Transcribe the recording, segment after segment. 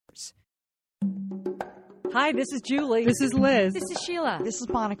Hi, this is Julie. This is Liz. This is Sheila. This is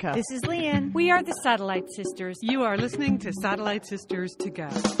Monica. This is Leanne. We are the Satellite Sisters. You are listening to Satellite Sisters to Go.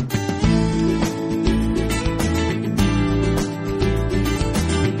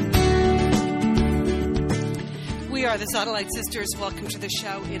 We are the Satellite Sisters. Welcome to the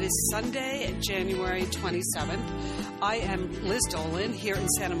show. It is Sunday, January 27th. I am Liz Dolan here in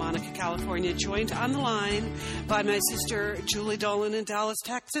Santa Monica, California, joined on the line by my sister Julie Dolan in Dallas,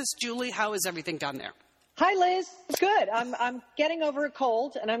 Texas. Julie, how is everything down there? Hi, Liz. It's good. I'm getting over a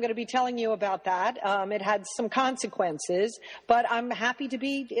cold, and I'm going to be telling you about that. It had some consequences, but I'm happy to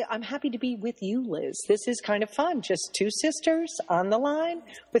be with you, Liz. This is kind of fun. Just two sisters on the line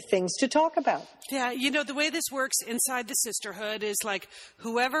with things to talk about. Yeah, you know, the way this works inside the sisterhood is like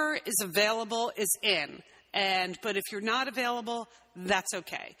whoever is available is in. But if you're not available, that's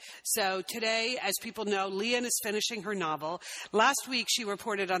okay. So today, as people know, Leanne is finishing her novel. Last week, she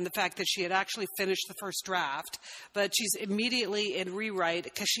reported on the fact that she had actually finished the first draft, but she's immediately in rewrite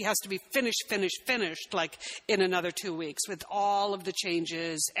because she has to be finished, like in another 2 weeks with all of the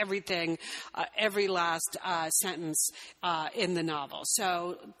changes, everything, every last sentence in the novel.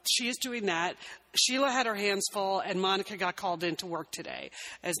 So she is doing that. Sheila had her hands full, and Monica got called in to work today.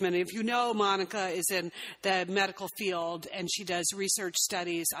 As many of you know, Monica is in the medical field, and she does research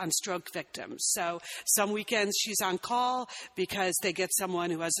studies on stroke victims. So some weekends she's on call because they get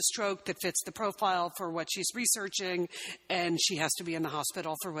someone who has a stroke that fits the profile for what she's researching, and she has to be in the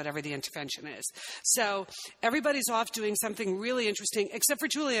hospital for whatever the intervention is. So everybody's off doing something really interesting, except for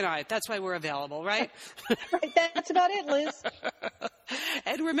Julie and I. That's why we're available, right? Right, that's about it, Liz.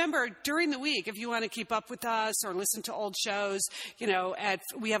 And remember, during the week, if you want to keep up with us or listen to old shows, you know,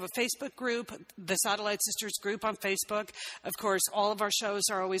 we have a Facebook group, the Satellite Sisters group on Facebook. Of course, all of our shows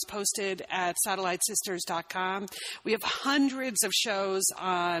are always posted at satellitesisters.com. We have hundreds of shows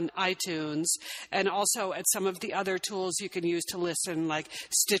on iTunes and also at some of the other tools you can use to listen, like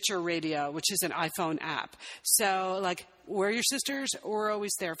Stitcher Radio, which is an iPhone app. So, like, we're your sisters. We're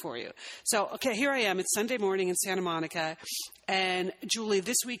always there for you. So, okay, here I am. It's Sunday morning in Santa Monica. And, Julie,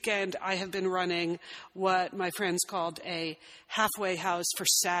 this weekend I have been running what my friends called a halfway house for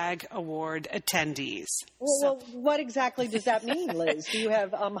SAG award attendees. Well, what exactly does that mean, Liz? Do you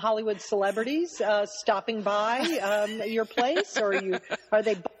have Hollywood celebrities stopping by your place, or are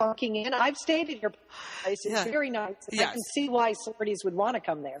they bunking in? I've stayed at your place. It's very nice. Yes. I can see why celebrities would want to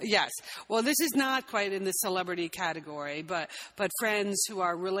come there. Yes. Well, this is not quite in the celebrity category, but friends who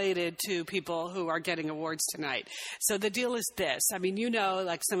are related to people who are getting awards tonight. So the deal is this. I mean, you know,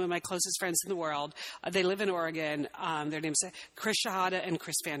 like some of my closest friends in the world, they live in Oregon. Their names are Chris Shahada and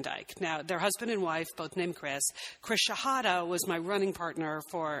Chris Van Dyke. Now, they're husband and wife, both named Chris. Chris Shahada was my running partner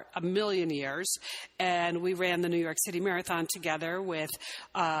for a million years, and we ran the New York City Marathon together with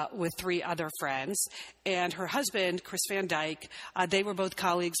 3 other friends. And her husband, Chris Van Dyke, they were both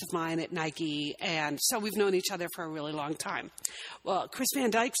colleagues of mine at Nike, and so we've known each other for a really long time. Well, Chris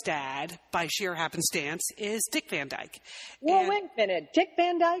Van Dyke's dad, by sheer happenstance, is Dick Van Dyke. Well, wait a minute. Dick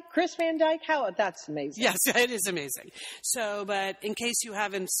Van Dyke, Chris Van Dyke, that's amazing. Yes, it is amazing. So, but in case you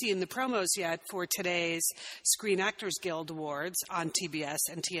haven't seen the promos yet for today's Screen Actors Guild Awards on TBS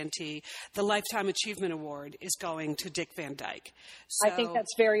and TNT, the Lifetime Achievement Award is going to Dick Van Dyke. So, I think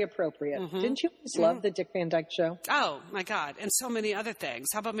that's very appropriate. Mm-hmm. Didn't you always love the Dick Van Dyke Show? Oh, my God. And so many other things.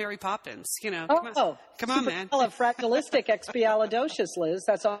 How about Mary Poppins? You know, come on, man. Fractalistic expialidocious, Liz.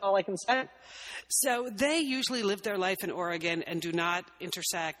 That's all I can say. So they usually live their life in Oregon and do not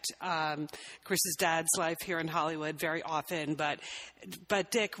intersect Chris's dad's life here in Hollywood very often.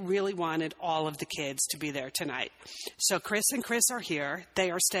 But Dick really wanted all of the kids to be there tonight. So Chris and Chris are here.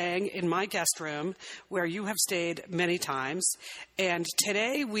 They are staying in my guest room where you have stayed many times. And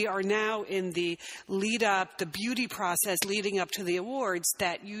today we are now in the lead up, the beauty process leading up to the awards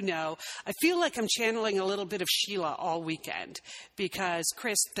that, you know, I feel like I'm channeling a little bit of Sheila all weekend because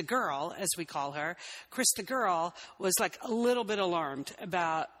Chris, the girl, as we call her, Chris, the girl, was like a little bit alarmed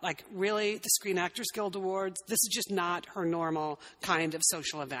about, like, really, the Screen Actors Guild Awards? This is just not her normal kind of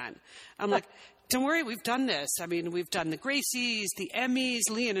social event. I'm like, don't worry, we've done this. I mean, we've done the Gracies, the Emmys.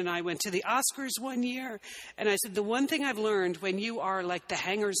 Leanne and I went to the Oscars one year. And I said, the one thing I've learned when you are like the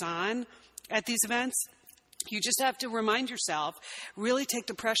hangers-on at these events, you just have to remind yourself, really take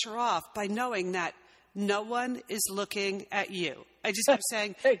the pressure off by knowing that no one is looking at you. I just kept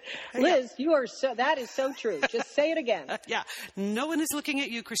saying, Hey, Liz, that is so true. Just say it again. yeah, no one is looking at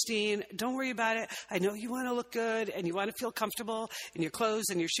you, Christine. Don't worry about it. I know you want to look good and you want to feel comfortable in your clothes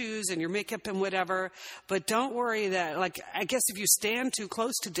and your shoes and your makeup and whatever. But don't worry that, I guess if you stand too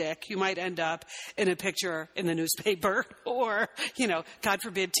close to Dick, you might end up in a picture in the newspaper or, God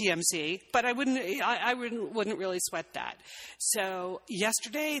forbid, TMZ. But I wouldn't really sweat that. So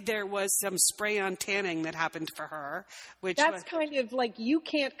yesterday there was some spray-on tanning that happened for her, which That's kind of like you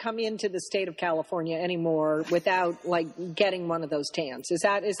can't come into the state of California anymore without getting one of those tans. Is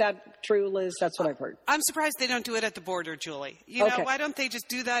that true, Liz? That's what I've heard. I'm surprised they don't do it at the border, Julie. Why don't they just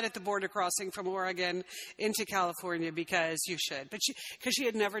do that at the border crossing from Oregon into California? Because you should. But because she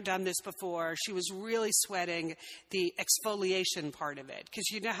had never done this before, she was really sweating the exfoliation part of it. Because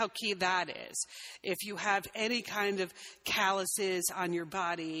you know how key that is. If you have any kind of calluses on your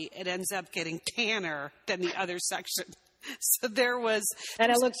body, it ends up getting tanner than the other section. So there was...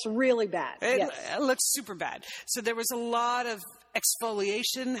 And it looks really bad. It looks super bad. So there was a lot of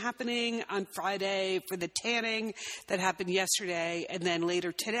exfoliation happening on Friday for the tanning that happened yesterday. And then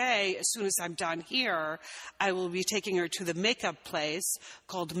later today, as soon as I'm done here, I will be taking her to the makeup place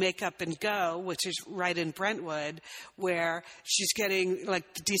called Makeup and Go, which is right in Brentwood, where she's getting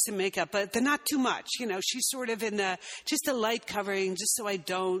decent makeup, but they're not too much. She's sort of in just a light covering just so I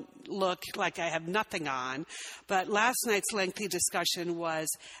don't look like I have nothing on. But last night's lengthy discussion was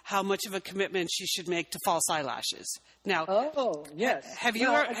how much of a commitment she should make to false eyelashes. Now, yes. Have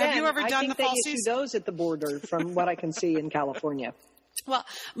you ever done the falsies? I think they issue those at the border, from what I can see in California. Well,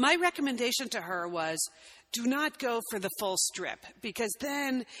 my recommendation to her was, do not go for the full strip, because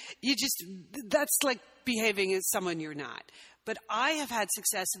then that's like behaving as someone you're not. But I have had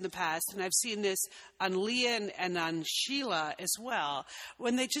success in the past, and I've seen this on Leah and on Sheila as well,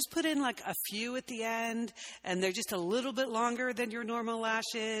 when they just put in a few at the end, and they're just a little bit longer than your normal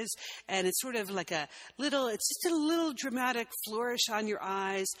lashes, and it's sort of it's just a little dramatic flourish on your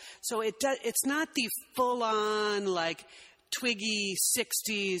eyes. So it's not the full-on, twiggy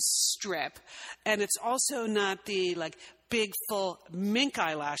 60s strip, and it's also not the, big, full mink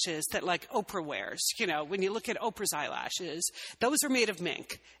eyelashes that Oprah wears. When you look at Oprah's eyelashes, those are made of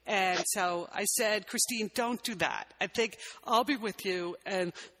mink. And so I said, Christine, don't do that. I think I'll be with you,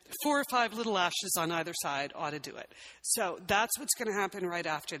 and 4 or 5 little lashes on either side ought to do it. So that's what's going to happen right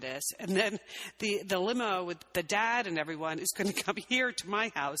after this. And then the limo with the dad and everyone is going to come here to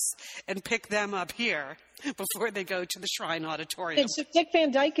my house and pick them up here before they go to the Shrine Auditorium. And so Dick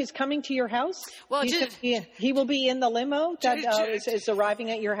Van Dyke is coming to your house? Well, he will be in the limo that is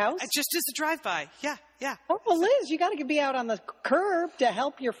arriving at your house? Just as a drive-by, yeah. Oh, well, Liz, you got to be out on the curb to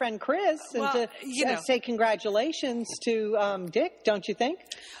help your friend Chris and say congratulations to Dick, don't you think?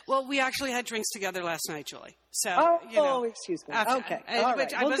 Well, we actually had drinks together last night, Julie. So, excuse me. Okay. All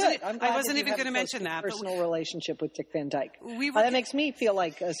right. I wasn't even going to mention that. Personal relationship with Dick Van Dyke. That makes me feel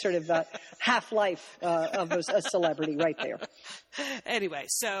like a sort of half-life of a celebrity right there. Anyway,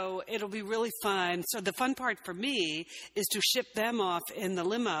 so it'll be really fun. So the fun part for me is to ship them off in the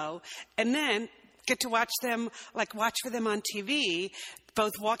limo and then get to watch for them on TV,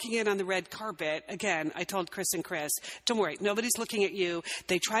 both walking in on the red carpet. Again, I told Chris and Chris, don't worry, nobody's looking at you.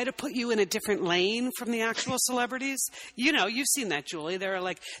 They try to put you in a different lane from the actual celebrities. You've seen that, Julie.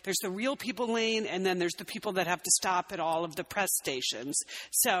 There's the real people lane, and then there's the people that have to stop at all of the press stations.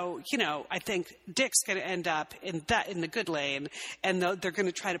 So, I think Dick's going to end up in the good lane, and they're going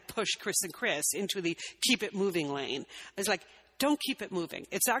to try to push Chris and Chris into the keep it moving lane. It's don't keep it moving.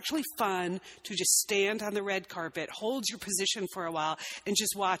 It's actually fun to just stand on the red carpet, hold your position for a while, and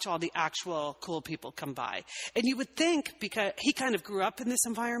just watch all the actual cool people come by. And you would think, because he kind of grew up in this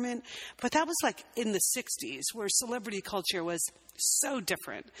environment, but that was in the 60s, where celebrity culture was so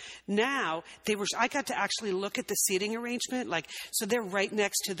different. Now, I got to actually look at the seating arrangement. So they're right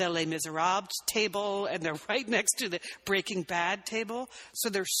next to the Les Miserables table, and they're right next to the Breaking Bad table. So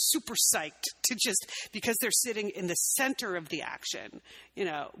they're super psyched because they're sitting in the center of the action,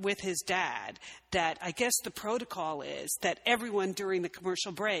 with his dad, that I guess the protocol is that everyone during the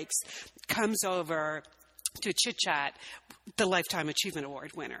commercial breaks comes over to chit-chat the Lifetime Achievement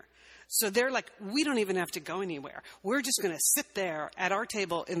Award winner. So they're we don't even have to go anywhere. We're just going to sit there at our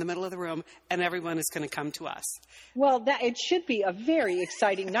table in the middle of the room, and everyone is going to come to us. Well, it should be a very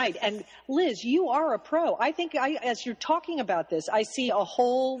exciting night. And Liz, you are a pro. I think as you're talking about this, I see a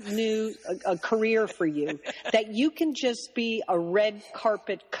whole new career for you, that you can just be a red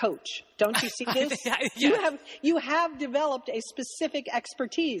carpet coach. Don't you see this? Yeah. You have developed a specific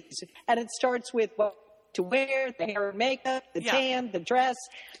expertise, and it starts with to wear, the hair and makeup, the Yeah. tan, the dress,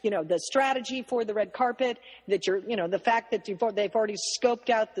 the strategy for the red carpet, that the fact that they've already scoped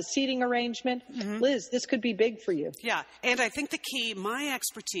out the seating arrangement. Liz, this could be big for you. Yeah, and I think the key, my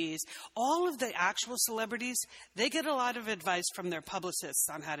expertise, all of the actual celebrities, they get a lot of advice from their publicists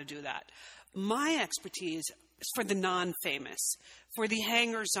on how to do that. My expertise is for the non-famous, for the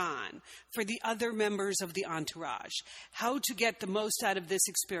hangers-on, for the other members of the entourage, how to get the most out of this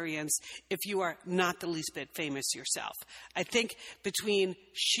experience if you are not the least bit famous yourself. I think between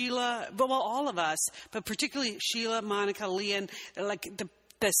Sheila, well, all of us, but particularly Sheila, Monica, Leon, like the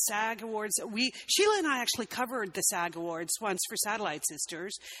SAG Awards. Sheila and I actually covered the SAG Awards once for Satellite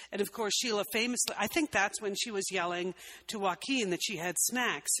Sisters. And of course, Sheila famously, I think that's when she was yelling to Joaquin that she had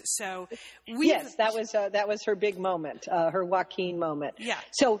snacks. So yes, that was her big moment, her Joaquin moment. Yeah.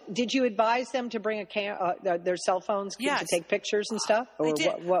 So did you advise them to bring their cell phones to take pictures and stuff? Or I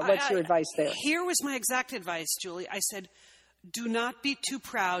did. what's your advice there? Here was my exact advice, Julie. I said, do not be too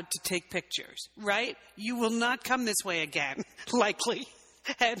proud to take pictures, right? You will not come this way again, likely.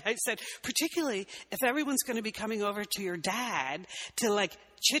 And I said, particularly if everyone's going to be coming over to your dad to like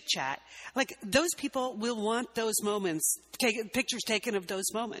chit chat, like those people will want those moments, pictures taken of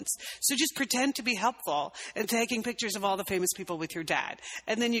those moments. So just pretend to be helpful and taking pictures of all the famous people with your dad.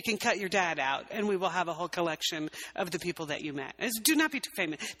 And then you can cut your dad out and we will have a whole collection of the people that you met. Do not be too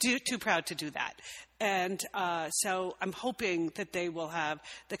famous, too proud to do that. And so I'm hoping that they will have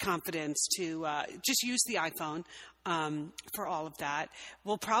the confidence to just use the iPhone for all of that.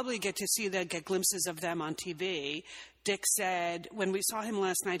 We'll probably get glimpses of them on TV. Dick said when we saw him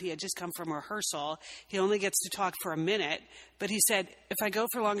last night, he had just come from rehearsal. He only gets to talk for a minute, but he said, if I go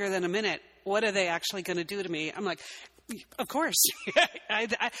for longer than a minute, what are they actually going to do to me? I'm like, of course. I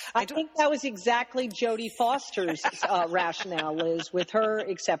think that was exactly Jodie Foster's rationale, Liz, with her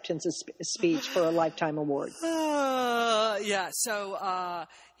acceptance of speech for a Lifetime Award. Yeah. So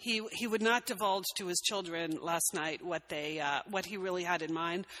he would not divulge to his children last night what he really had in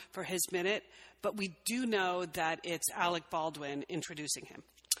mind for his minute, but we do know that it's Alec Baldwin introducing him.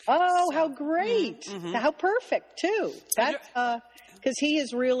 Oh, so, how great! How perfect too. That's because he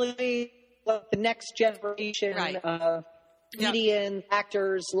is really the next generation of comedian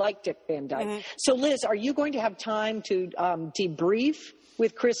actors like Dick Van Dyke. So, Liz, are you going to have time to debrief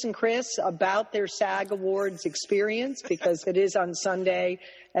with Chris and Chris about their SAG Awards experience? Because it is on Sunday,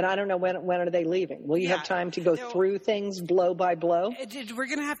 and I don't know when are they leaving. Will you have time to go through things blow by blow? We're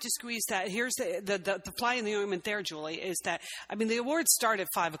going to have to squeeze that. Here's the fly in the ointment there, Julie, is that, the awards start at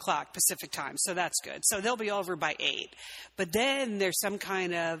 5 o'clock Pacific time, so that's good. So they'll be over by 8. But then there's some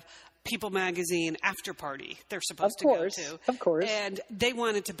kind of People Magazine after party they're supposed to go to. Of course. And they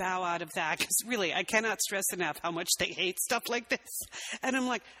wanted to bow out of that because really, I cannot stress enough how much they hate stuff like this. And I'm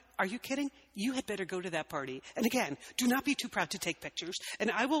like, are you kidding? You had better go to that party. And again, do not be too proud to take pictures.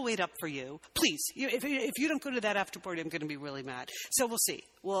 And I will wait up for you. Please, if you don't go to that after party, I'm going to be really mad. So we'll see.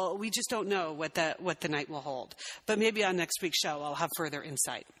 Well, we just don't know what the night will hold. But maybe on next week's show, I'll have further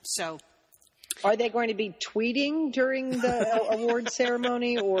insight. So. Are they going to be tweeting during the award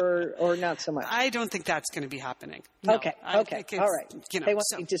ceremony or not so much? I don't think that's going to be happening. No, okay. All right. They want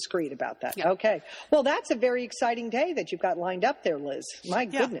to be discreet about that. Yeah. Okay. Well, that's a very exciting day that you've got lined up there, Liz. My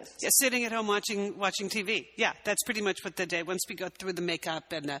goodness. Yeah, sitting at home watching TV. Yeah, that's pretty much what the day, once we go through the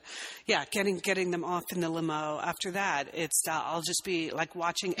makeup and getting them off in the limo. After that, it's I'll just be like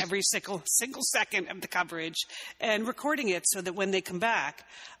watching every single second of the coverage and recording it so that when they come back,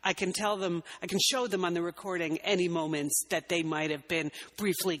 I can show them on the recording any moments that they might have been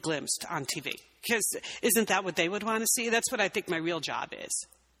briefly glimpsed on TV. Because isn't that what they would want to see? That's what I think my real job is.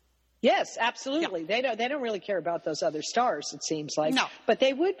 Yes, absolutely. Yeah. They don't really care about those other stars, it seems like. No. But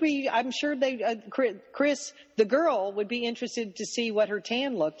they would be, I'm sure Chris, the girl, would be interested to see what her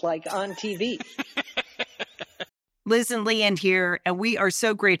tan looked like on TV. Liz and Leanne here, and we are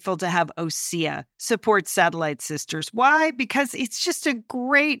so grateful to have Osea support Satellite Sisters. Why? Because it's just a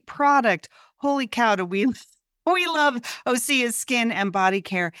great product. Holy cow, do we love Osea's skin and body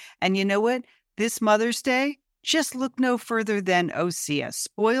care. And you know what? This Mother's Day, just look no further than Osea.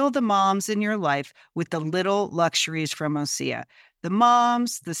 Spoil the moms in your life with the little luxuries from Osea. The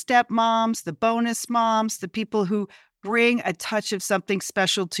moms, the stepmoms, the bonus moms, the people who bring a touch of something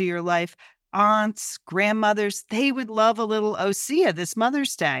special to your life. Aunts, grandmothers, they would love a little Osea this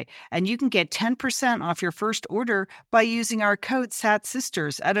Mother's Day. And you can get 10% off your first order by using our code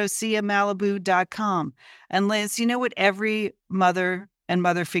SATSisters at OseaMalibu.com. And Liz, you know what every mother and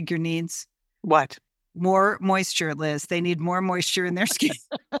mother figure needs? What? More moisture, Liz. They need more moisture in their skin.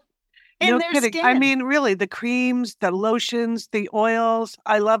 in No their kidding. skin. I mean, really, the creams, the lotions, the oils,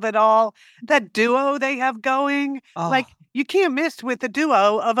 I love it all. That duo they have going, Oh, you can't miss with the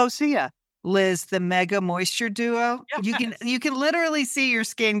duo of Osea. Liz, the Mega Moisture Duo. Yes. You can literally see your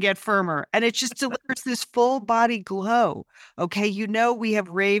skin get firmer, and it just delivers this full body glow. Okay, we have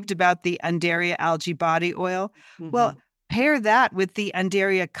raved about the Undaria algae body oil. Well, pair that with the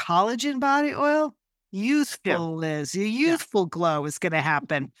Undaria collagen body oil. Youthful, Liz. A youthful glow is going to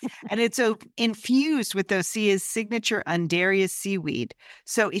happen. And it's infused with Osea's signature Undaria seaweed.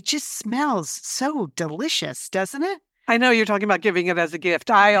 So it just smells so delicious, doesn't it? I know you're talking about giving it as a gift.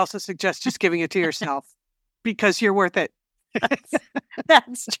 I also suggest just giving it to yourself because you're worth it.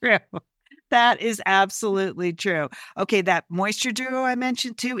 That's true. That is absolutely true. Okay, that Moisture Duo I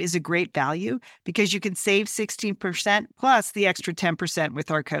mentioned too is a great value because you can save 16% plus the extra 10%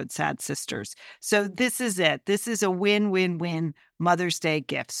 with our code SAD Sisters. So this is it. This is a win-win-win Mother's Day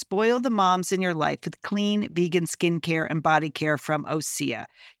gift. Spoil the moms in your life with clean vegan skincare and body care from Osea.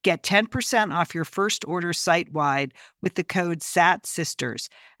 Get 10% off your first order site-wide with the code SAT Sisters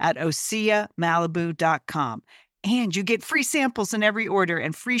at OseaMalibu.com. And you get free samples in every order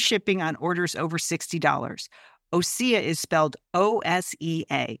and free shipping on orders over $60. Osea is spelled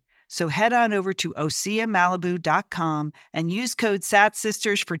O-S-E-A. So head on over to OseaMalibu.com and use code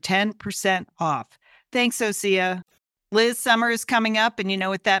SATSisters for 10% off. Thanks, Osea. Liz, summer is coming up, and you know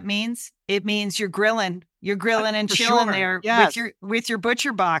what that means? It means you're grilling. You're grilling and chilling there with your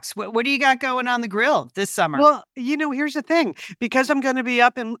butcher box. What do you got going on the grill this summer? Well, here's the thing. Because I'm going to be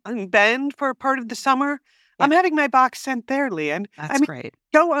up in Bend for part of the summer, I'm having my box sent there, Leanne. That's great.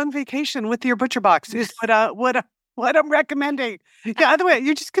 Go on vacation with your butcher box is what I'm recommending. Yeah, otherwise,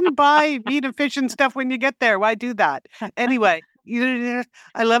 you're just going to buy meat and fish and stuff when you get there. Why do that? Anyway,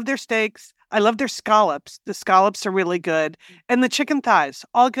 I love their steaks. I love their scallops. The scallops are really good. And the chicken thighs,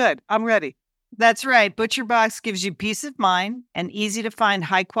 all good. I'm ready. That's right. Butcher Box gives you peace of mind and easy to find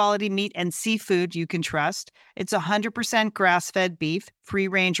high quality meat and seafood you can trust. It's 100% grass-fed beef,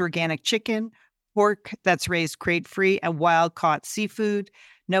 free-range organic chicken, pork that's raised crate-free, and wild-caught seafood.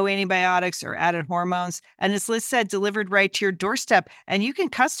 No antibiotics or added hormones. And as Liz said, delivered right to your doorstep. And you can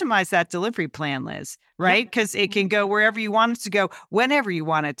customize that delivery plan, Liz, right? Because it can go wherever you want it to go, whenever you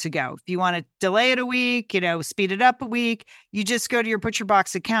want it to go. If you want to delay it a week, speed it up a week, you just go to your Butcher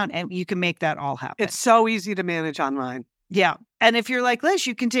Box account and you can make that all happen. It's so easy to manage online. Yeah. And if you're like Liz,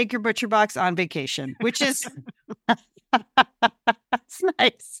 you can take your Butcher Box on vacation, which is... That's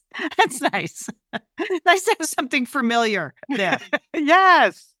nice. That's nice. Nice to have something familiar there.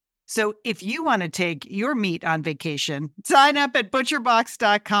 Yes. So if you want to take your meat on vacation, sign up at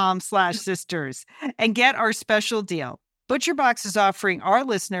butcherbox.com/sisters and get our special deal. ButcherBox is offering our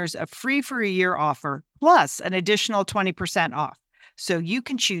listeners a free for a year offer plus an additional 20% off. So you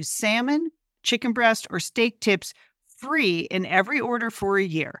can choose salmon, chicken breast, or steak tips free in every order for a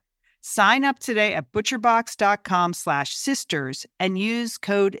year. Sign up today at butcherbox.com/sisters and use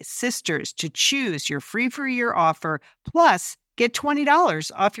code SISTERS to choose your free for a year offer, plus get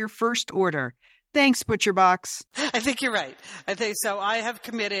 $20 off your first order. Thanks, ButcherBox. I think you're right. I think so. I have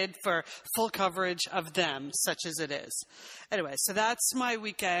committed for full coverage of them, such as it is. Anyway, so that's my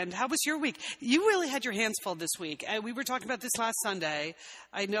weekend. How was your week? You really had your hands full this week. We were talking about this last Sunday.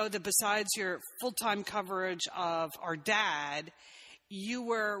 I know that besides your full-time coverage of our dad, you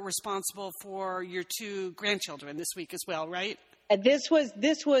were responsible for your 2 grandchildren this week as well, right? This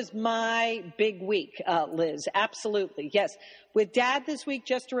was my big week, Liz. Absolutely. Yes. With Dad this week,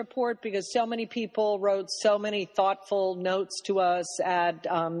 just to report, because so many people wrote so many thoughtful notes to us at,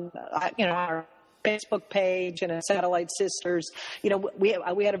 our Facebook page and at Satellite Sisters.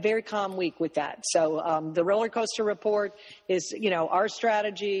 We had a very calm week with Dad. So, the roller coaster report is, our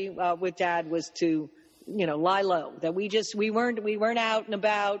strategy, with Dad was to, lie low, that we weren't out and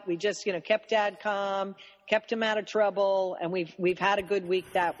about. We just, kept Dad calm, kept him out of trouble, and we've had a good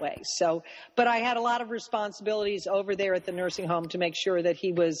week that way. So, but I had a lot of responsibilities over there at the nursing home to make sure that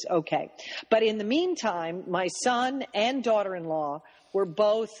he was okay. But in the meantime, my son and daughter-in-law were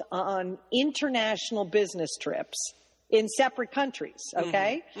both on international business trips in separate countries,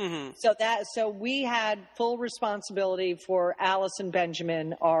 okay? Mm-hmm. So we had full responsibility for Alice and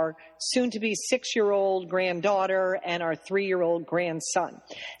Benjamin, our soon-to-be 6-year-old granddaughter and our 3-year-old grandson.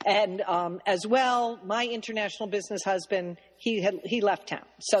 And as well, my international business husband, he left town.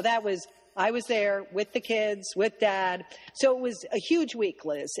 So I was there with the kids, with Dad. So it was a huge week,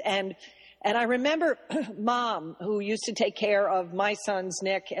 Liz. And And I remember Mom, who used to take care of my sons,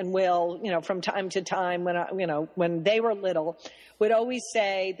 Nick and Will, from time to time when they were little, would always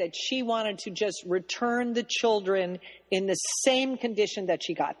say that she wanted to just return the children in the same condition that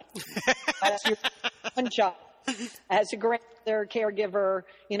she got them. That's your one job. As a grandmother, caregiver,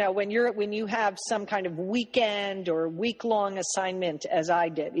 when you have some kind of weekend or week-long assignment, as I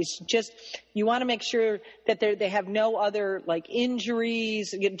did, it's just, you want to make sure that they have no other like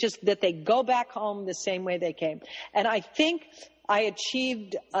injuries, just that they go back home the same way they came. And I think I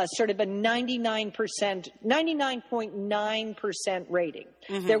achieved a sort of a 99.9% rating.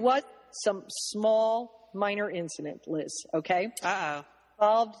 Mm-hmm. There was some small minor incident, Liz. Okay. Uh-oh.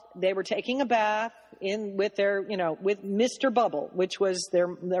 They were taking a bath with Mr. Bubble, which was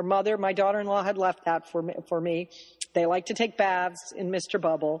their mother. My daughter-in-law had left that for me. They like to take baths in Mr.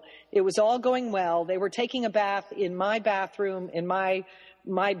 Bubble. It was all going well. They were taking a bath in my bathroom, in my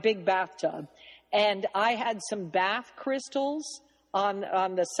big bathtub. And I had some bath crystals on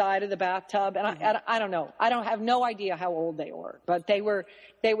the side of the bathtub. And I don't know. I have no idea how old they were, but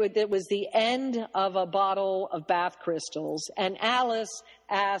it was the end of a bottle of bath crystals. And Alice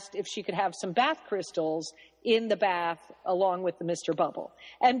asked if she could have some bath crystals in the bath along with the Mr. Bubble.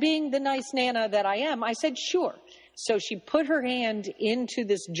 And being the nice Nana that I am, I said, sure. So she put her hand into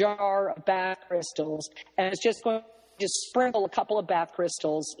this jar of bath crystals and was just going to sprinkle a couple of bath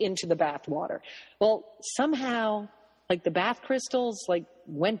crystals into the bath water. Well, somehow, like the bath crystals,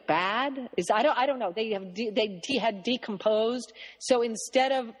 went bad. I don't know. They had decomposed. So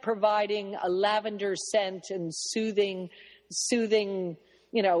instead of providing a lavender scent and soothing,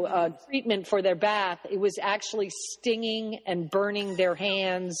 treatment for their bath, it was actually stinging and burning their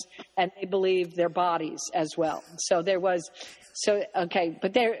hands and they believed their bodies as well. So but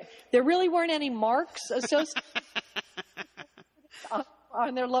there really weren't any marks associated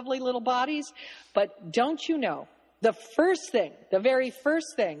on their lovely little bodies. But don't you know? The very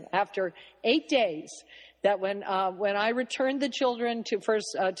first thing after 8 days, that when I returned the children to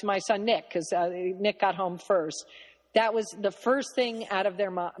my son Nick, because Nick got home first, that was the first thing out of their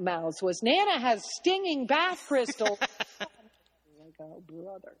mouths was, Nana has stinging bath crystals. Oh,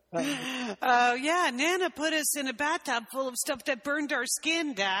 brother. Oh, yeah. Nana put us in a bathtub full of stuff that burned our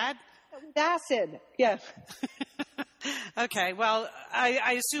skin, Dad. Acid. Yeah. Okay, well,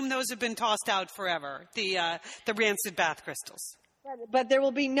 I assume those have been tossed out forever, the rancid bath crystals. But there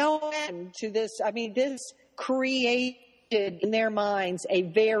will be no end to this. I mean, this created in their minds a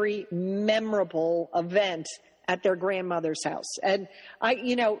very memorable event at their grandmother's house. And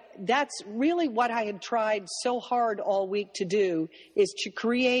that's really what I had tried so hard all week to do, is to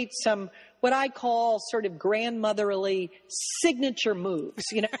create some, what I call sort of grandmotherly signature moves,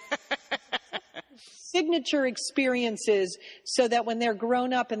 signature experiences, so that when they're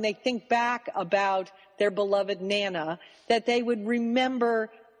grown up and they think back about their beloved Nana, that they would remember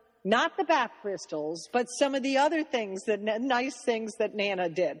not the bath crystals, but some of the other things, nice things that Nana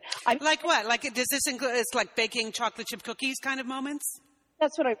did. Like what? Like, does this include, it's like baking chocolate chip cookies kind of moments?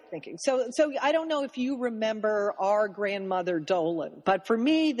 That's what I'm thinking. So I don't know if you remember our grandmother Dolan, but for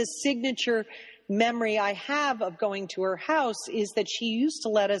me, the signature memory I have of going to her house is that she used to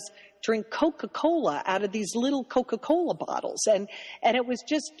let us drink Coca-Cola out of these little Coca-Cola bottles. And it was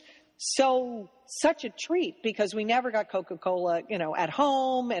just such a treat, because we never got Coca-Cola, at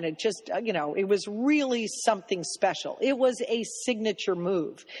home. And it just, it was really something special. It was a signature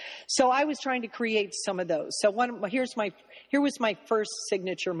move. So I was trying to create some of those. So here was my first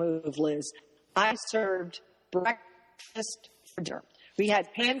signature move, Liz. I served breakfast for dinner. We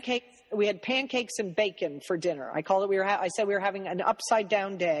had pancakes and bacon for dinner. I said we were having an upside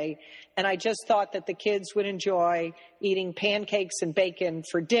down day, and I just thought that the kids would enjoy eating pancakes and bacon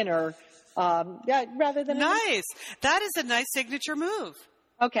for dinner, rather than nice. That is a nice signature move.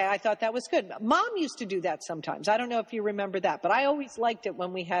 Okay, I thought that was good. Mom used to do that sometimes. I don't know if you remember that, but I always liked it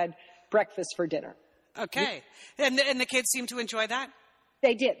when we had breakfast for dinner. Okay, and the kids seem to enjoy that.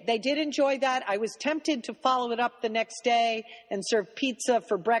 They did enjoy that. I was tempted to follow it up the next day and serve pizza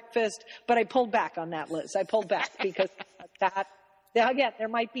for breakfast, but I pulled back on that, Liz. I pulled back because again, there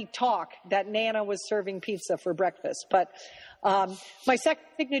might be talk that Nana was serving pizza for breakfast. But my second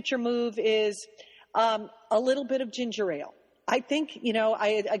signature move is a little bit of ginger ale. I think,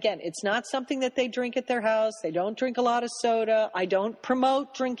 it's not something that they drink at their house. They don't drink a lot of soda. I don't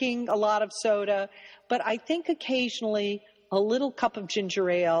promote drinking a lot of soda, but I think occasionally a little cup of ginger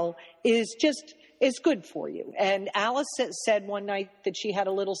ale is good for you. And Alice said one night that she had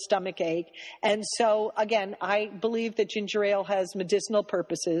a little stomach ache. And so, again, I believe that ginger ale has medicinal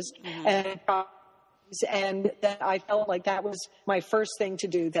purposes. Mm-hmm. And and that I felt like that was my first thing to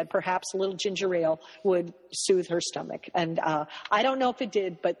do, that perhaps a little ginger ale would soothe her stomach. And I don't know if it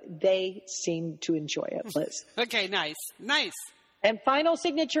did, but they seemed to enjoy it, Liz. Okay, nice. And final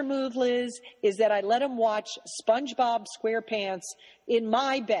signature move, Liz, is that I let them watch SpongeBob SquarePants in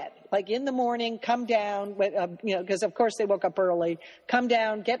my bed. Like in the morning, come down, because of course they woke up early, come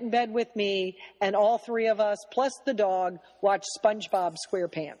down, get in bed with me, and all three of us, plus the dog, watch SpongeBob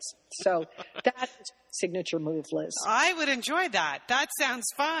SquarePants. So that's signature move, Liz. I would enjoy that. That sounds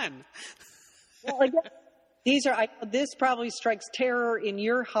fun. Well, again, this probably strikes terror in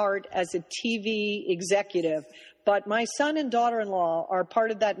your heart as a TV executive. But my son and daughter-in-law are part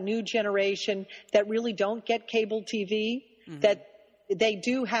of that new generation that really don't get cable TV, that they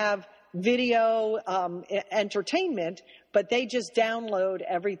do have video entertainment, but they just download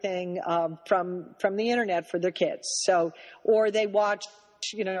everything from the internet for their kids. So, or they watch,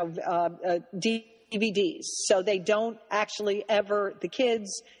 DVDs. So they don't actually ever, the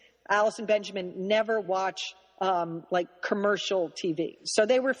kids, Alice and Benjamin, never watch like commercial TV. So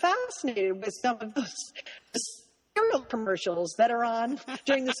they were fascinated with some of those cereal commercials that are on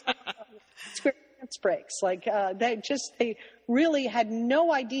during the SquarePants breaks. Like they really had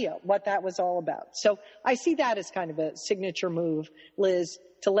no idea what that was all about. So I see that as kind of a signature move, Liz,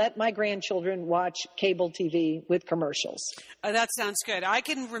 to let my grandchildren watch cable TV with commercials. That sounds good. I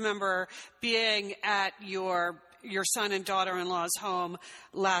can remember being at your son and daughter-in-law's home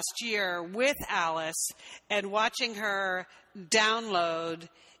last year with Alice and watching her download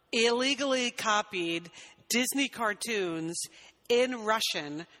illegally copied Disney cartoons in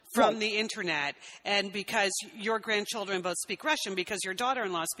Russian from the internet. And because your grandchildren both speak Russian, because your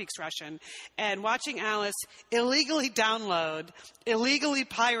daughter-in-law speaks Russian, and watching Alice illegally download, illegally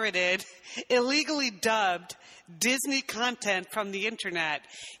pirated, illegally dubbed Disney content from the internet.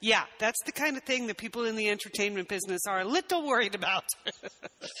 Yeah, that's the kind of thing that people in the entertainment business are a little worried about.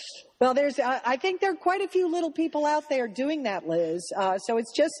 Well, I think there are quite a few little people out there doing that, Liz. So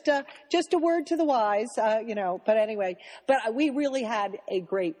it's just a word to the wise, But anyway, we really had a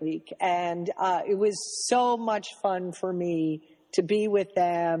great week, and it was so much fun for me to be with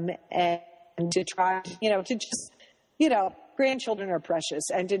them and to try, grandchildren are precious,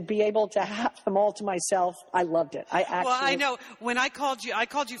 and to be able to have them all to myself, I loved it. I know. When I called you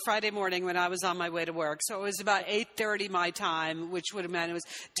Friday morning when I was on my way to work. So it was about 8:30 my time, which would have meant it was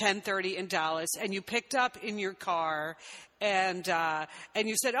 10:30 in Dallas. And you picked up in your car and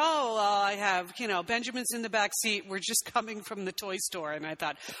you said, I have, Benjamin's in the back seat. We're just coming from the toy store. And I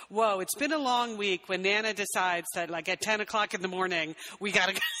thought, whoa, it's been a long week when Nana decides that like at 10 o'clock in the morning, we got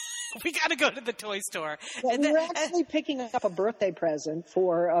to go to the toy store. Well, we were actually picking up a birthday present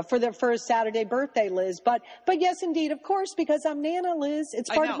for a Saturday birthday, Liz. But yes, indeed, of course, because I'm Nana, Liz. It's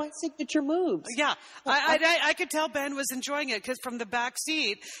part of my signature moves. Yeah, I could tell Ben was enjoying it because from the back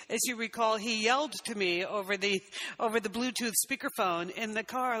seat, as you recall, he yelled to me over the Bluetooth speakerphone in the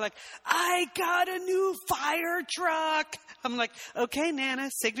car, like, "I got a new fire truck." I'm like, "Okay, Nana,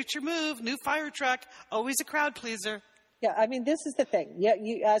 signature move, new fire truck, always a crowd pleaser." Yeah, I mean, this is the thing. Yeah,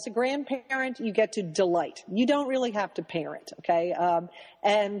 you, as a grandparent, you get to delight. You don't really have to parent, okay?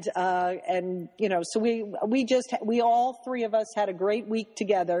 So we all three of us had a great week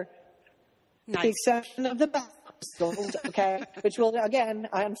together. Nice. With the exception of the bathroom, okay? Which will, again,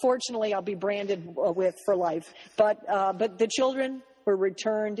 unfortunately, I'll be branded with for life. But the children were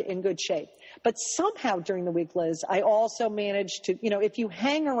returned in good shape. But somehow during the week, Liz, I also managed to, if you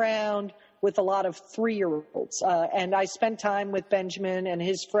hang around with a lot of 3-year-olds. And I spent time with Benjamin and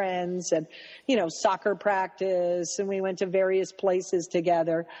his friends and, soccer practice, and we went to various places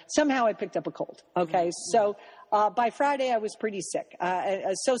together. Somehow I picked up a cold. Okay. Mm-hmm. So, by Friday I was pretty sick.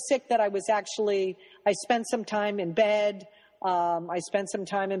 So sick that I spent some time in bed. I spent some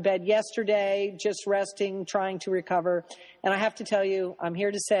time in bed yesterday, just resting, trying to recover. And I have to tell you, I'm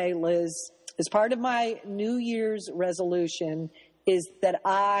here to say, Liz, as part of my New Year's resolution is that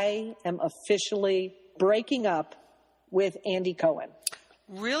I am officially breaking up with Andy Cohen.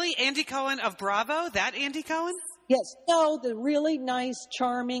 Really? Andy Cohen of Bravo? That Andy Cohen? Yes. No, the really nice,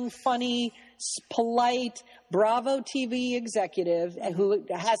 charming, funny, polite Bravo TV executive who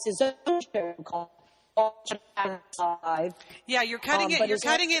has his own show called Live. Yeah, you're cutting it. You're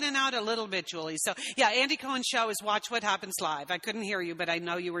cutting in and out a little bit, Julie. So, yeah, Andy Cohen's show is Watch What Happens Live. I couldn't hear you, but I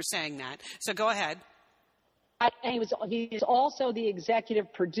know you were saying that. So go ahead. He's also the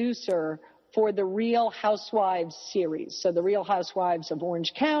executive producer for the Real Housewives series. So the Real Housewives of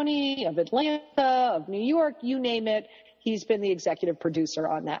Orange County, of Atlanta, of New York, you name it. He's been the executive producer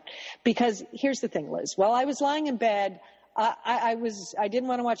on that. Because here's the thing, Liz. While I was lying in bed, I didn't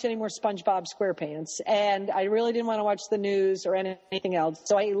want to watch any more SpongeBob SquarePants, and I really didn't want to watch the news or anything else.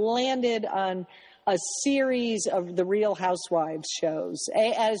 So I landed on a series of the Real Housewives shows,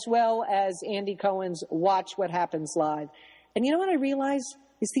 as well as Andy Cohen's Watch What Happens Live. And you know what I realized?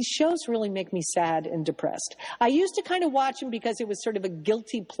 Is these shows really make me sad and depressed. I used to kind of watch them because it was sort of a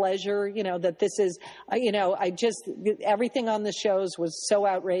guilty pleasure, that this is, everything on the shows was so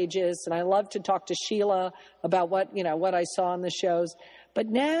outrageous. And I love to talk to Sheila about what I saw on the shows. But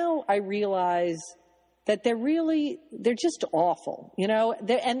now I realize that they're just awful,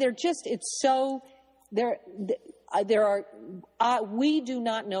 we do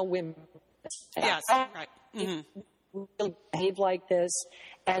not know women. Yes, right. Mm-hmm. Really behave like this,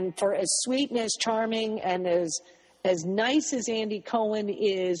 and for as sweet and as charming and as nice as Andy Cohen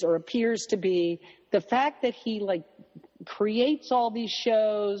is or appears to be, the fact that he creates all these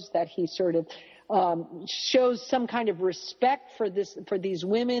shows, that he sort of shows some kind of respect for these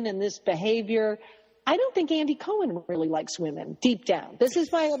women and this behavior. I don't think Andy Cohen really likes women deep down. This is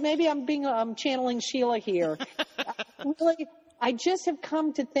maybe I'm channeling Sheila here. I just have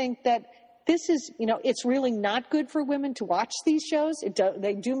come to think that this is, it's really not good for women to watch these shows.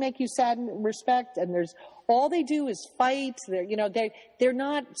 They do make you sad and respect, and all they do is fight. They're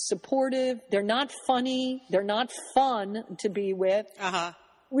not supportive. They're not funny. They're not fun to be with.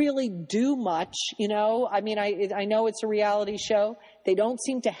 Really do much, I know it's a reality show. They don't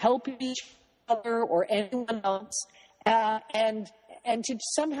seem to help each other or anyone else. And to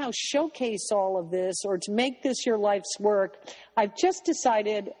somehow showcase all of this or to make this your life's work, I've just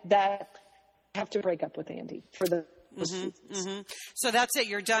decided that I have to break up with Andy for the So that's it.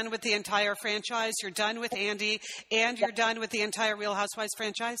 You're done with the entire franchise. You're done with Andy, and you're done with the entire Real Housewives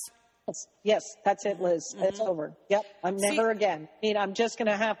franchise? Yes, that's it, Liz. It's over. Yep, I'm never again. I'm just going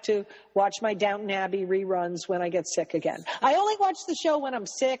to have to watch my Downton Abbey reruns when I get sick again. I only watch the show when I'm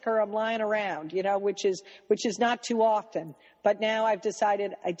sick or I'm lying around, which is not too often. But now I've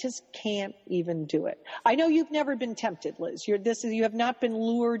decided I just can't even do it. I know you've never been tempted, Liz. You have not been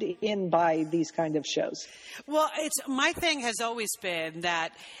lured in by these kind of shows. Well, my thing has always been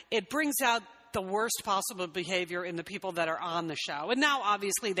that it brings out the worst possible behavior in the people that are on the show. And now,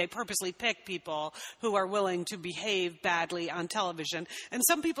 obviously, they purposely pick people who are willing to behave badly on television. And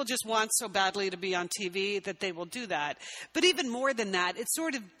some people just want so badly to be on TV that they will do that. But even more than that, it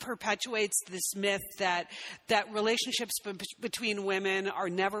sort of perpetuates this myth that relationships between women are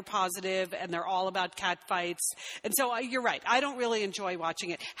never positive and they're all about catfights. And so you're right. I don't really enjoy watching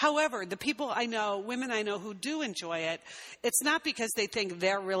it. However, the people I know, women I know who do enjoy it, it's not because they think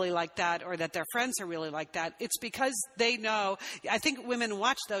they're really like that or that their friends are really like that. It's because they know. I think women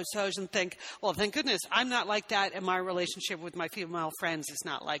watch those shows and think, well, thank goodness I'm not like that, and my relationship with my female friends is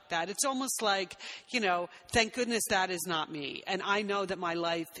not like that. It's almost like, thank goodness that is not me, and I know that my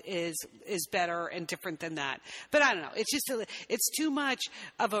life is better and different than that. But I don't know. It's too much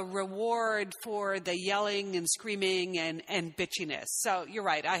of a reward for the yelling and screaming and bitchiness. So you're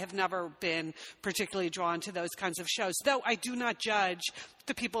right. I have never been particularly drawn to those kinds of shows, though I do not judge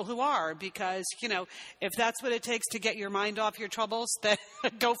the people who are, because, if that's what it takes to get your mind off your troubles, then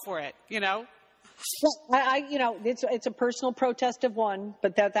go for it, Well, it's a personal protest of one,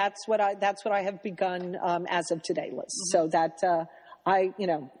 but that's what I have begun as of today, Liz. So that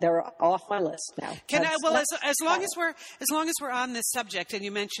they're off my list now. As long as we're on this subject, and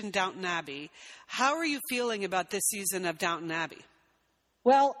you mentioned Downton Abbey, how are you feeling about this season of Downton Abbey?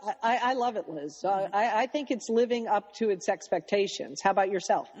 Well, I love it, Liz. I think it's living up to its expectations. How about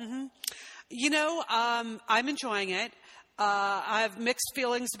yourself? I'm enjoying it. I have mixed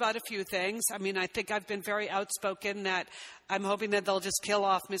feelings about a few things. I think I've been very outspoken that I'm hoping that they'll just kill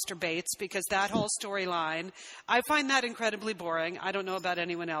off Mr. Bates, because that whole storyline, I find that incredibly boring. I don't know about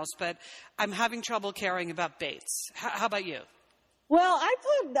anyone else, but I'm having trouble caring about Bates. How about you? Well, I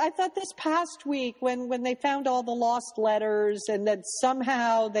thought this past week when they found all the lost letters and that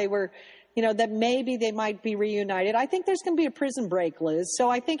somehow they were, that maybe they might be reunited. I think there's going to be a prison break, Liz. So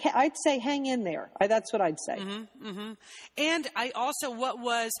I think I'd say hang in there. That's what I'd say. And I also, what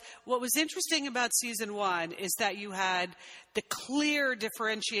was interesting about season 1 is that you had the clear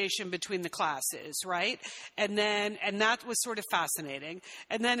differentiation between the classes, right? And that was sort of fascinating.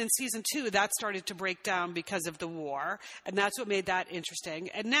 And then in season 2, that started to break down because of the war. And that's what made that interesting.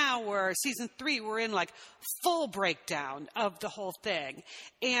 And now season 3, we're in full breakdown of the whole thing.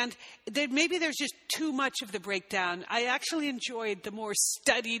 And maybe there's just too much of the breakdown. I actually enjoyed the more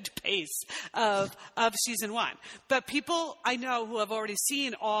studied pace of season 1. But people I know who have already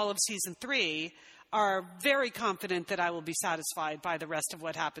seen all of season 3 are very confident that I will be satisfied by the rest of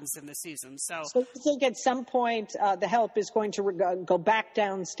what happens in the season. So you think at some point the help is going to go back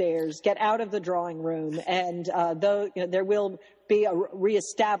downstairs, get out of the drawing room, and there will be a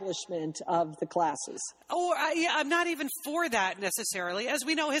reestablishment of the classes. Or I'm not even for that necessarily. As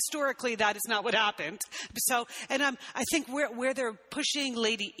we know, historically, that is not what happened. So, and I think where they're pushing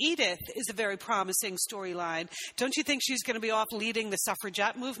Lady Edith is a very promising storyline. Don't you think she's going to be off leading the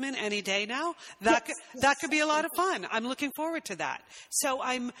suffragette movement any day now? That could be a lot of fun. I'm looking forward to that. So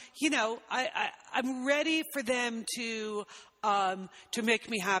I'm ready for them to make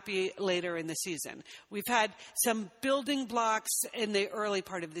me happy later in the season. We've had some building blocks in the early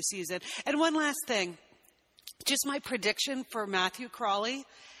part of the season. And one last thing, just my prediction for Matthew Crawley.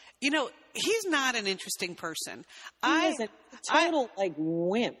 He's not an interesting person. He is a total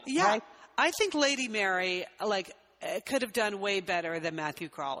wimp. Yeah. Right? I think Lady Mary, could have done way better than Matthew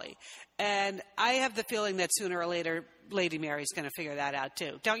Crawley. And I have the feeling that sooner or later, Lady Mary's going to figure that out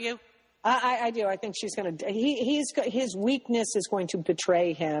too. Don't you? I do. I think she's going to. His weakness is going to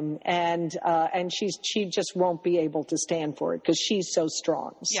betray him, and she just won't be able to stand for it because she's so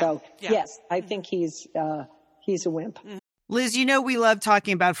strong. Yeah, so yeah. Yes, I think he's a wimp. Liz, we love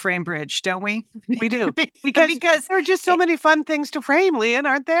talking about Framebridge, don't we? We do. Because there are just so many fun things to frame, Leanne,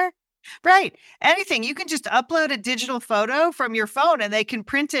 aren't there? Right. Anything. You can just upload a digital photo from your phone and they can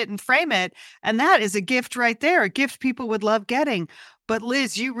print it and frame it. And that is a gift right there, a gift people would love getting. But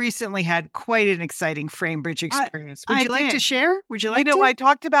Liz, you recently had quite an exciting Framebridge experience. Would you like to share? Would you like to? I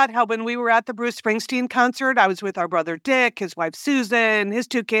talked about how when we were at the Bruce Springsteen concert, I was with our brother Dick, his wife Susan, his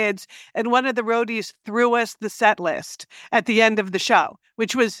 2 kids, and one of the roadies threw us the set list at the end of the show,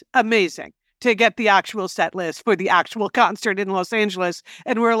 which was amazing to get the actual set list for the actual concert in Los Angeles.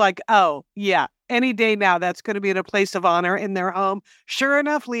 And we're like, oh, yeah, any day now, that's going to be in a place of honor in their home. Sure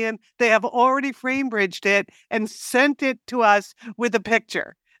enough, Leanne, they have already Framebridged it and sent it to us with a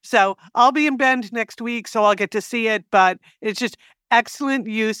picture. So I'll be in Bend next week, so I'll get to see it. But it's just excellent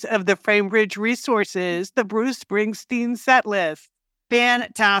use of the Framebridge resources, the Bruce Springsteen set list.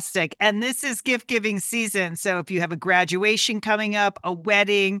 Fantastic. And this is gift giving season. So if you have a graduation coming up, a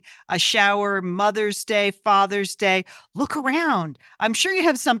wedding, a shower, Mother's Day, Father's Day, look around. I'm sure you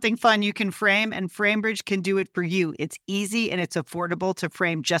have something fun you can frame, and Framebridge can do it for you. It's easy and it's affordable to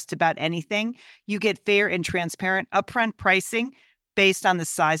frame just about anything. You get fair and transparent upfront pricing based on the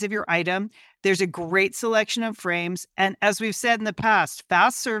size of your item. There's a great selection of frames. And as we've said in the past,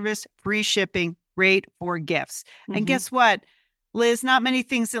 fast service, free shipping, great for gifts. And guess what? Liz, not many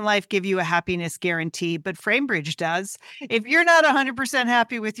things in life give you a happiness guarantee, but Framebridge does. If you're not 100%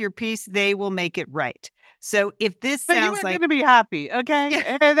 happy with your piece, they will make it right. So if this sounds you're like... going to be happy,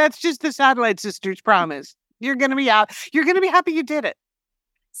 okay? That's just the Satellite Sisters promise. You're going to be out. You're going to be happy you did it.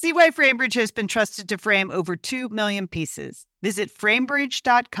 See why Framebridge has been trusted to frame over 2 million pieces. Visit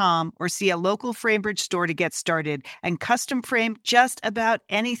framebridge.com or see a local Framebridge store to get started and custom frame just about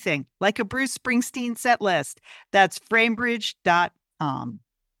anything, like a Bruce Springsteen set list. That's framebridge.com.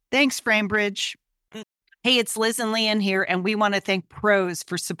 Thanks, Framebridge. Hey, it's Liz and Leanne here, and we want to thank Pros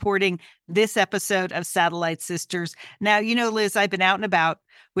for supporting this episode of Satellite Sisters. Now, Liz, I've been out and about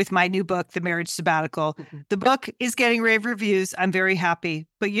with my new book, The Marriage Sabbatical. The book is getting rave reviews. I'm very happy.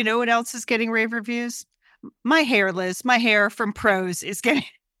 But you know what else is getting rave reviews? My hair, Liz. My hair from Pros is getting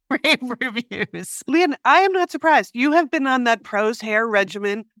rave reviews. Leanne, I am not surprised. You have been on that Pros hair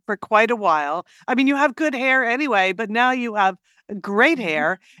regimen for quite a while. I mean, you have good hair anyway, but now you have great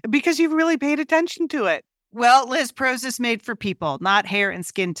hair because you've really paid attention to it. Well, Liz, Pros is made for people, not hair and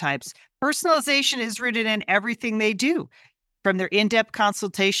skin types. Personalization is rooted in everything they do, from their in-depth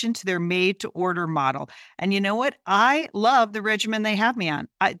consultation to their made-to-order model. And you know what? I love the regimen they have me on.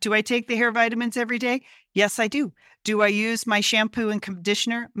 Do I take the hair vitamins every day? Yes, I do. Do I use my shampoo and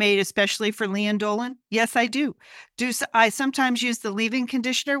conditioner made especially for Leanne Dolan? Yes, I do. Do I sometimes use the leave-in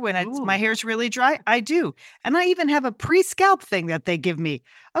conditioner when my hair's really dry? I do. And I even have a pre-scalp thing that they give me.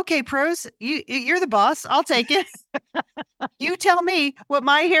 Okay, Pros, you're the boss. I'll take it. You tell me what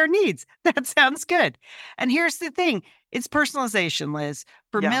my hair needs. That sounds good. And here's the thing. It's personalization, Liz.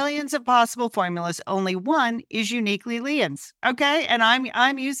 For millions of possible formulas, only one is uniquely Leanne's. Okay? And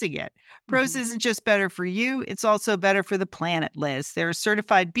I'm using it. Pros isn't just better for you, it's also better for the planet, Liz. They're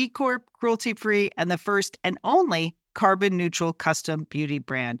certified B Corp, cruelty-free, and the first and only carbon neutral custom beauty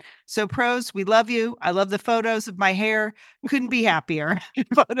brand. So Pros, we love you. I love the photos of my hair. Couldn't be happier.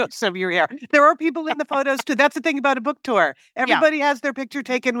 Photos of your hair. There are people in the photos too. That's the thing about a book tour. Everybody has their picture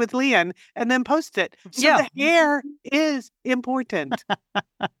taken with Leon and then posts it. So the hair is important.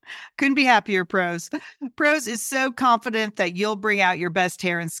 Couldn't be happier, Pros. Pros is so confident that you'll bring out your best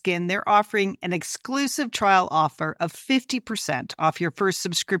hair and skin. They're offering an exclusive trial offer of 50% off your first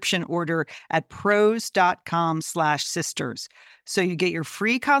subscription order at pros.com/sisters. So you get your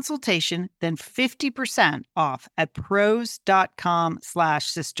free consultation, then 50% off at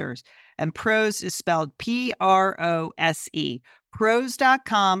pros.com/sisters. And Pros is spelled PROSE.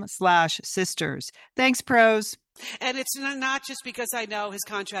 Pros.com/sisters. Thanks, Pros. And it's not just because I know his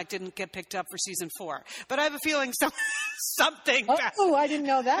contract didn't get picked up for season 4, but I have a feeling something. Oh, I didn't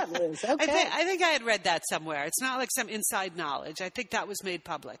know that, Liz. Okay. I think I had read that somewhere. It's not like some inside knowledge. I think that was made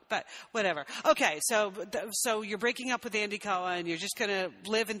public, but whatever. Okay, so you're breaking up with Andy Cohen. You're just going to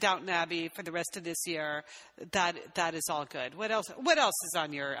live in Downton Abbey for the rest of this year. That is all good. What else is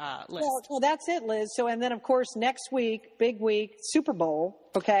on your list? Well, that's it, Liz. So, and then of course next week, big week, Super Bowl.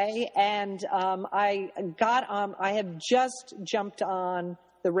 Okay, and I have just jumped on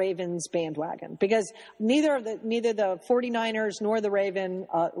the Ravens bandwagon because neither the 49ers nor the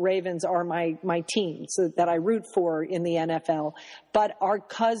Ravens are my teams that I root for in the NFL. But our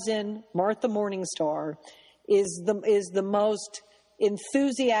cousin Martha Morningstar is the most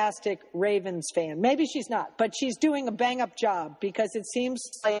enthusiastic Ravens fan. Maybe she's not, but she's doing a bang up job because it seems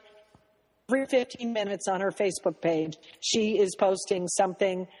like every 15 minutes on her Facebook page, she is posting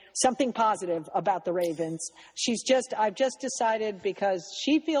something positive about the Ravens. I've just decided because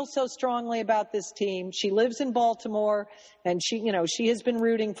she feels so strongly about this team. She lives in Baltimore and she has been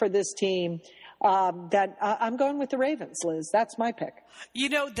rooting for this team. That I'm going with the Ravens, Liz. That's my pick. You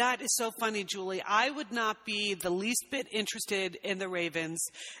know, that is so funny, Julie. I would not be the least bit interested in the Ravens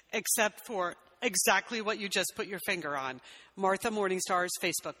except for exactly what you just put your finger on. Martha Morningstar's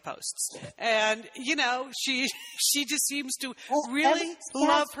Facebook posts. And, she just seems to really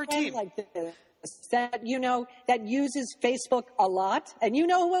love her team. Like this, that uses Facebook a lot, and you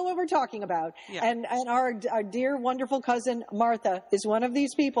know what we're talking about. Yeah. And our dear, wonderful cousin Martha is one of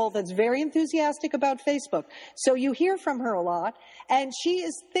these people that's very enthusiastic about Facebook. So you hear from her a lot, and she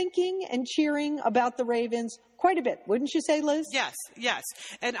is thinking and cheering about the Ravens quite a bit, wouldn't you say, Liz? Yes.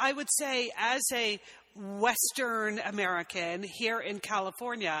 And I would say, as a Western American here in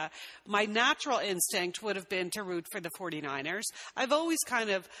California, my natural instinct would have been to root for the 49ers. I've always kind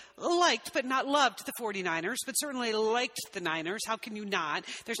of liked, but not loved, the 49ers, but certainly liked the Niners. How can you not?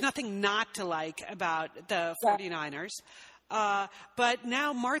 There's nothing not to like about the 49ers. But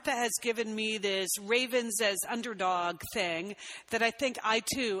now Martha has given me this Ravens as underdog thing that I think I,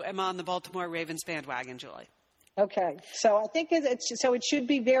 too, am on the Baltimore Ravens bandwagon, Julie. Okay, so I think it should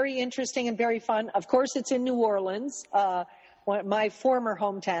be very interesting and very fun. Of course, it's in New Orleans, my former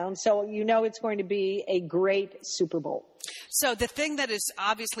hometown, so it's going to be a great Super Bowl. So the thing that is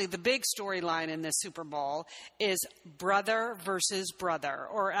obviously the big storyline in this Super Bowl is brother versus brother,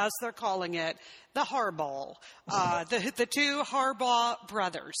 or as they're calling it, the Harbaugh, the two Harbaugh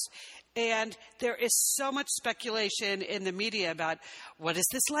brothers. And there is so much speculation in the media about what is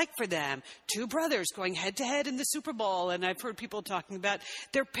this like for them? Two brothers going head to head in the Super Bowl. And I've heard people talking about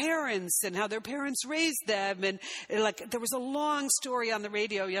their parents and how their parents raised them. And there was a long story on the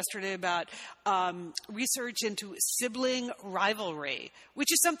radio yesterday about research into sibling rivalry,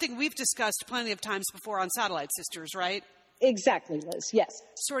 which is something we've discussed plenty of times before on Satellite Sisters, right? Exactly, Liz. Yes.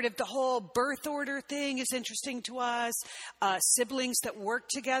 Sort of the whole birth order thing is interesting to us. Siblings that work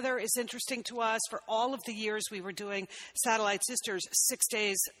together is interesting to us. For all of the years we were doing Satellite Sisters 6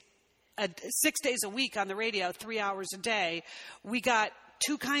 days a week on the radio, 3 hours a day, we got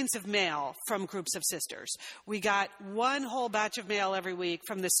two kinds of mail from groups of sisters. We got one whole batch of mail every week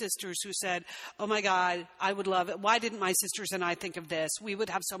from the sisters who said, oh my God, I would love it. Why didn't my sisters and I think of this? We would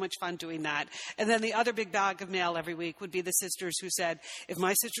have so much fun doing that. And then the other big bag of mail every week would be the sisters who said, if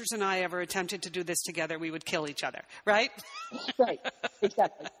my sisters and I ever attempted to do this together, we would kill each other. Right? Right.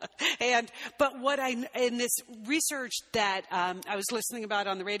 Exactly. But in this research that I was listening about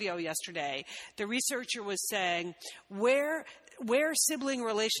on the radio yesterday, the researcher was saying where sibling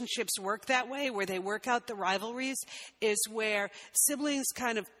relationships work that way, where they work out the rivalries, is where siblings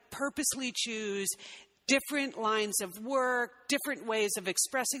kind of purposely choose different lines of work, different ways of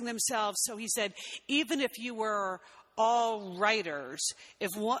expressing themselves. So he said, even if you were all writers, if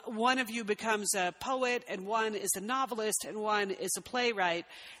one of you becomes a poet and one is a novelist and one is a playwright,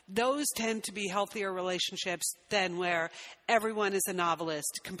 those tend to be healthier relationships than where everyone is a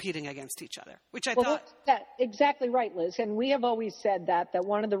novelist competing against each other, which I thought... That's exactly right, Liz. And we have always said that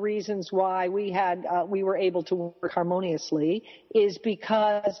one of the reasons why we were able to work harmoniously is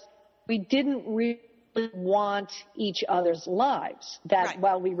because we didn't really want each other's lives. That right.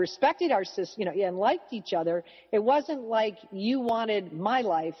 While we respected our sister, and liked each other, it wasn't like you wanted my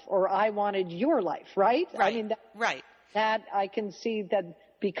life or I wanted your life, right? Right. I mean, right. That I can see that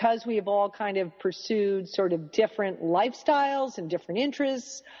because we have all kind of pursued sort of different lifestyles and different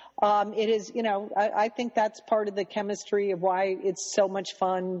interests, it is, I think that's part of the chemistry of why it's so much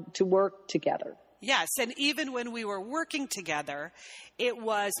fun to work together. Yes, and even when we were working together, it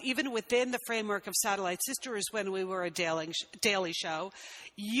was, even within the framework of Satellite Sisters, when we were a daily show,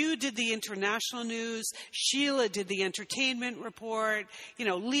 you did the international news, Sheila did the entertainment report,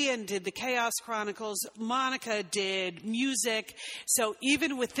 Leon did the Chaos Chronicles, Monica did music. So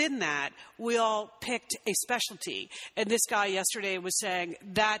even within that, we all picked a specialty. And this guy yesterday was saying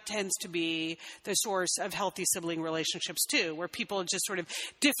that tends to be the source of healthy sibling relationships too, where people just sort of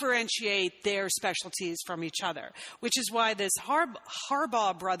differentiate their specialties from each other, which is why this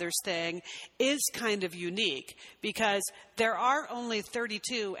Harbaugh brothers thing is kind of unique, because there are only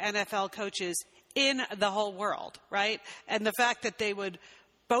 32 NFL coaches in the whole world, right? And the fact that they would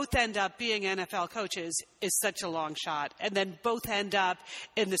both end up being NFL coaches is such a long shot. And then both end up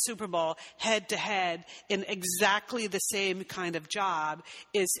in the Super Bowl head to head in exactly the same kind of job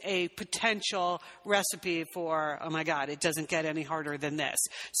is a potential recipe for, oh my God, it doesn't get any harder than this.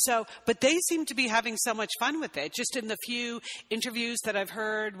 So, but they seem to be having so much fun with it. Just in the few interviews that I've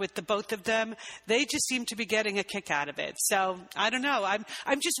heard with the both of them, they just seem to be getting a kick out of it. So I don't know.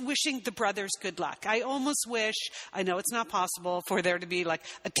 I'm just wishing the brothers good luck. I almost wish, I know it's not possible for there to be like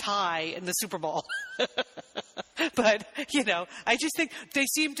a tie in the Super Bowl. But, I just think they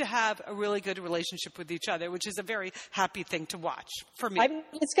seem to have a really good relationship with each other, which is a very happy thing to watch for me.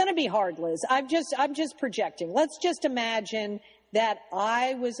 It's going to be hard, Liz. I'm just projecting. Let's just imagine that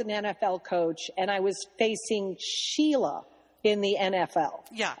I was an NFL coach and I was facing Sheila in the NFL.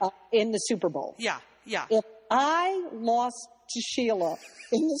 Yeah. In the Super Bowl. Yeah. Yeah. If I lost to Sheila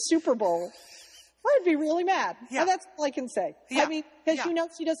in the Super Bowl, I'd be really mad. Yeah. That's all I can say. Yeah. I mean,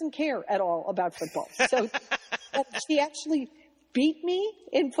 because she doesn't care at all about football. So if she actually beat me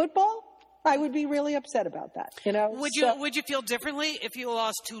in football, I would be really upset about that. Would you feel differently if you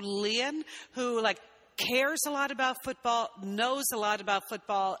lost to Leon, who cares a lot about football, knows a lot about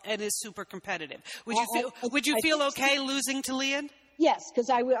football, and is super competitive? Would you feel okay losing to Leon? Yes, because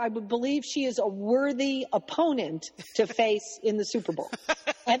I would believe she is a worthy opponent to face in the Super Bowl.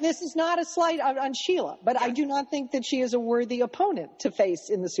 And this is not a slight on Sheila, but yeah. I do not think that she is a worthy opponent to face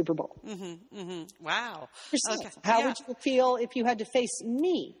in the Super Bowl. Mm-hmm, mm-hmm. Wow. Okay. How would you feel if you had to face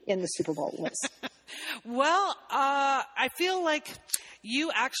me in the Super Bowl, Liz? Well, I feel like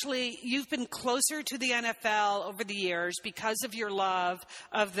you've been closer to the NFL over the years because of your love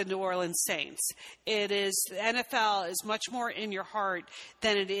of the New Orleans Saints. The NFL is much more in your heart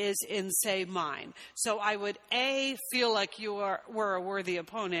than it is in, say, mine. So I would, A, feel like you were a worthy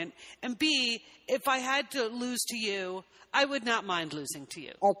opponent, and B, if I had to lose to you, I would not mind losing to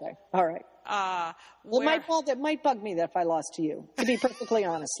you. Okay. All right. It might bug me that if I lost to you, to be perfectly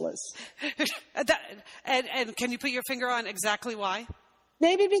honest, Liz. And can you put your finger on exactly why?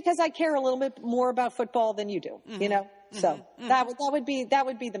 Maybe because I care a little bit more about football than you do, Mm-hmm. So mm-hmm. that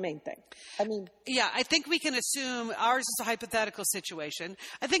would be the main thing. I mean, yeah, I think we can assume ours is a hypothetical situation.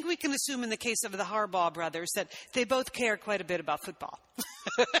 I think we can assume in the case of the Harbaugh brothers that they both care quite a bit about football.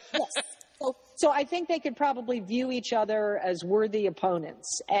 Yes. So I think they could probably view each other as worthy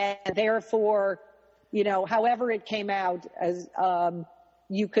opponents, and therefore, however it came out, as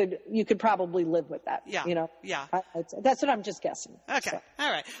you could probably live with that. Yeah. Yeah. That's what I'm just guessing. Okay. So. All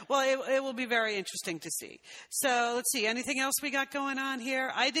right. Well, it will be very interesting to see. So let's see. Anything else we got going on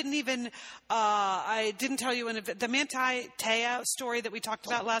here? I didn't tell you the Manti Te'o story that we talked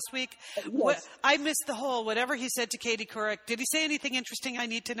about last week. Yes. I missed the whole, whatever he said to Katie Couric. Did he say anything interesting I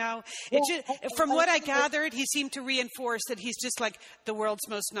need to know? From what I gathered, he seemed to reinforce that he's just like the world's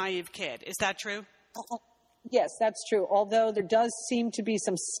most naive kid. Is that true? Yes, that's true. Although there does seem to be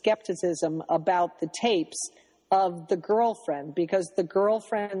some skepticism about the tapes of the girlfriend, because the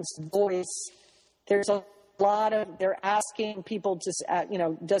girlfriend's voice, there's a lot of, they're asking people to,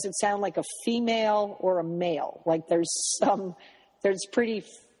 does it sound like a female or a male? Like there's pretty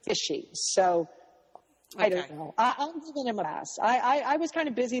fishy. So I don't know. I'm giving him a pass. I was kind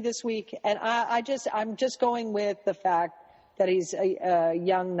of busy this week, and I'm just going with the fact that he's a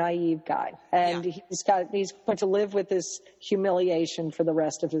young, naive guy, and he's going to live with this humiliation for the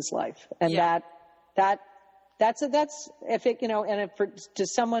rest of his life, and that's if it,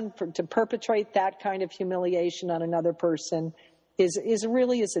 and to perpetrate that kind of humiliation on another person is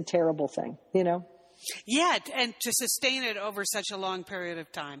really a terrible thing, Yeah, and to sustain it over such a long period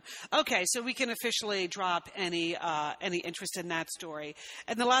of time. Okay, so we can officially drop any interest in that story.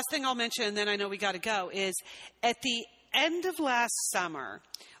 And the last thing I'll mention, and then I know we got to go, is at the end of last summer,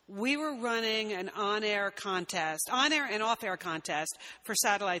 we were running an on-air and off-air contest for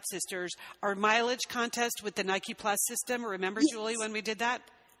Satellite Sisters, our mileage contest with the Nike Plus system. Remember, Julie, when we did that?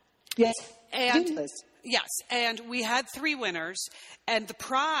 Yes. Yes, and we had 3 winners, and the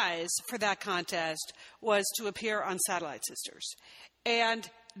prize for that contest was to appear on Satellite Sisters. And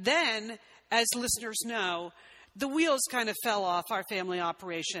then, as listeners know, the wheels kind of fell off our family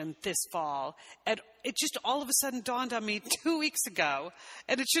operation this fall. And it just all of a sudden dawned on me 2 weeks ago,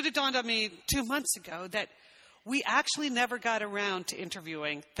 and it should have dawned on me 2 months ago, that we actually never got around to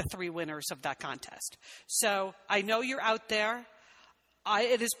interviewing the 3 winners of that contest. So I know you're out there.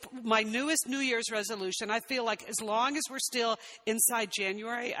 It is my newest New Year's resolution. I feel like as long as we're still inside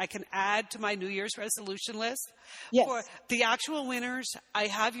January, I can add to my New Year's resolution list. Yes. For the actual winners, I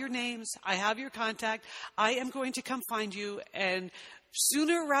have your names. I have your contact. I am going to come find you, and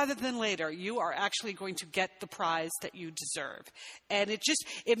sooner rather than later, you are actually going to get the prize that you deserve. And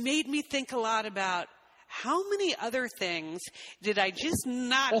it made me think a lot about how many other things did I just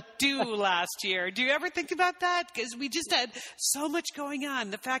not do last year? Do you ever think about that? Because we just had so much going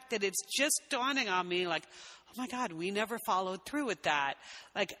on. The fact that it's just dawning on me like, oh my God, we never followed through with that.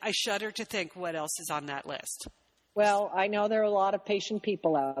 Like, I shudder to think what else is on that list. Well, I know there are a lot of patient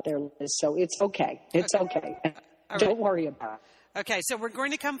people out there, Liz, so it's okay. It's okay. Don't worry about it. Okay, so we're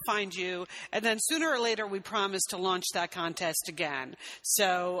going to come find you, and then sooner or later we promise to launch that contest again.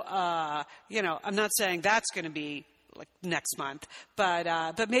 So, I'm not saying that's going to be like next month,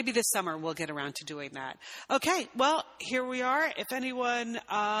 but maybe this summer we'll get around to doing that. Okay, well, here we are. If anyone,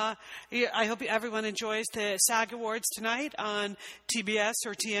 I hope everyone enjoys the SAG Awards tonight on TBS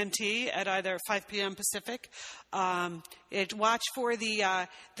or TNT at either 5 p.m. Pacific. Watch for the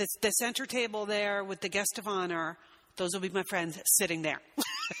center table there with the guest of honor. Those will be my friends sitting there.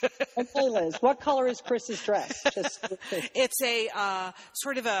 Okay, Liz. What color is Chris's dress? It's a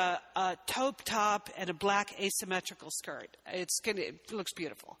sort of a taupe top and a black asymmetrical skirt. It looks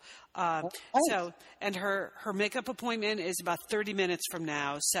beautiful. And her makeup appointment is about 30 minutes from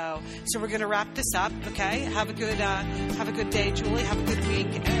now. So we're going to wrap this up. Okay. Have a good day, Julie. Have a good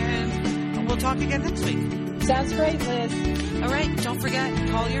week, and we'll talk again next week. Sounds great, Liz. All right. Don't forget,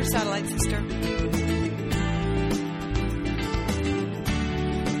 call your satellite sister.